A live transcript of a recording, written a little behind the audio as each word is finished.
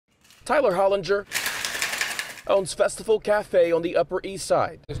Tyler Hollinger owns Festival Cafe on the Upper East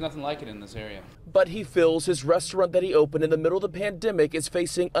Side. There's nothing like it in this area. But he feels his restaurant that he opened in the middle of the pandemic is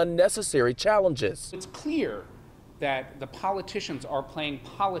facing unnecessary challenges. It's clear that the politicians are playing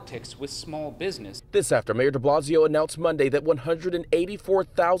politics with small business. This after Mayor de Blasio announced Monday that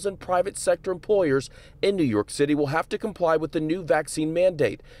 184,000 private sector employers in New York City will have to comply with the new vaccine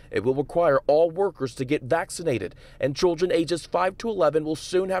mandate. It will require all workers to get vaccinated, and children ages 5 to 11 will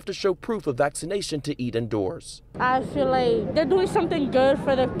soon have to show proof of vaccination to eat indoors. I feel like they're doing something good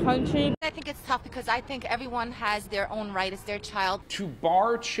for the country. I think it's tough because I think everyone has their own right as their child. To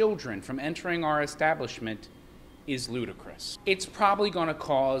bar children from entering our establishment is ludicrous. It's probably going to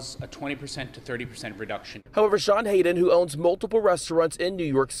cause a 20% to 30% reduction. However, Sean Hayden, who owns multiple restaurants in New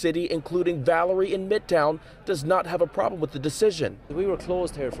York City, including Valerie in Midtown, does not have a problem with the decision. We were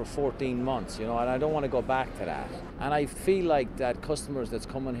closed here for 14 months, and I don't want to go back to that. And I feel like that customers that's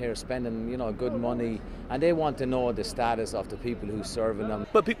coming here spending, good money, and they want to know the status of the people who's serving them.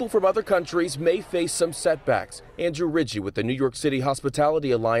 But people from other countries may face some setbacks. Andrew Ridgey with the New York City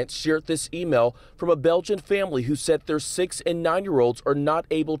Hospitality Alliance shared this email from a Belgian family who said their 6- and 9-year-olds are not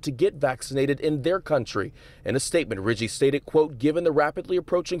able to get vaccinated in their country. In a statement, Ridgey stated, quote, given the rapidly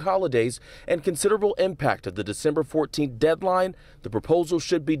approaching holidays and considerable impact of the December 14th deadline, the proposal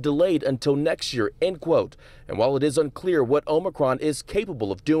should be delayed until next year, end quote. And while it is unclear what Omicron is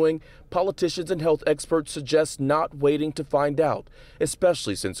capable of doing, politicians and health experts suggest not waiting to find out,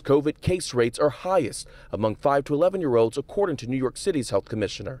 especially since COVID case rates are highest among 5 to 11-year-olds, according to New York City's health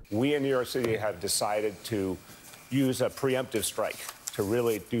commissioner. We in New York City have decided to use a preemptive strike to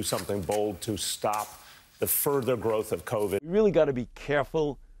really do something bold to stop the further growth of COVID. We really got to be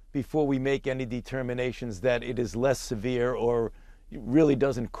careful before we make any determinations that it is less severe or really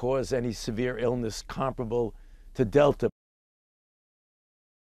doesn't cause any severe illness comparable to Delta.